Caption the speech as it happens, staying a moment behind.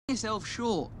yourself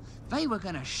short. They were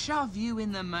gonna shove you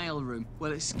in the mailroom.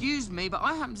 Well, excuse me, but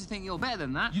I happen to think you're better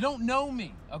than that. You don't know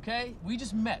me, okay? We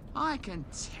just met. I can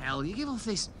tell. You give off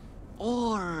this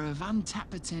aura of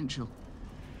untapped potential.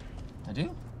 I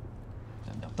do?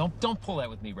 No, don't pull that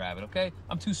with me, Rabbit, okay?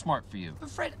 I'm too smart for you. But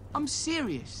Fred, I'm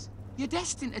serious. You're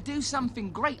destined to do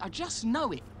something great. I just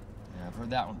know it. Yeah, I've heard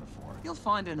that one before. You'll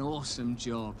find an awesome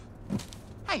job.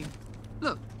 Hey,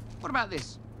 look, what about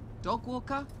this? Dog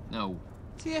walker? No.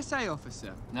 TSA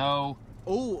officer? No.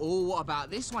 Oh, what about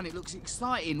this one? It looks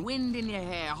exciting. Wind in your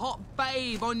hair, hot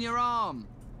babe on your arm.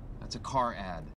 That's a car ad.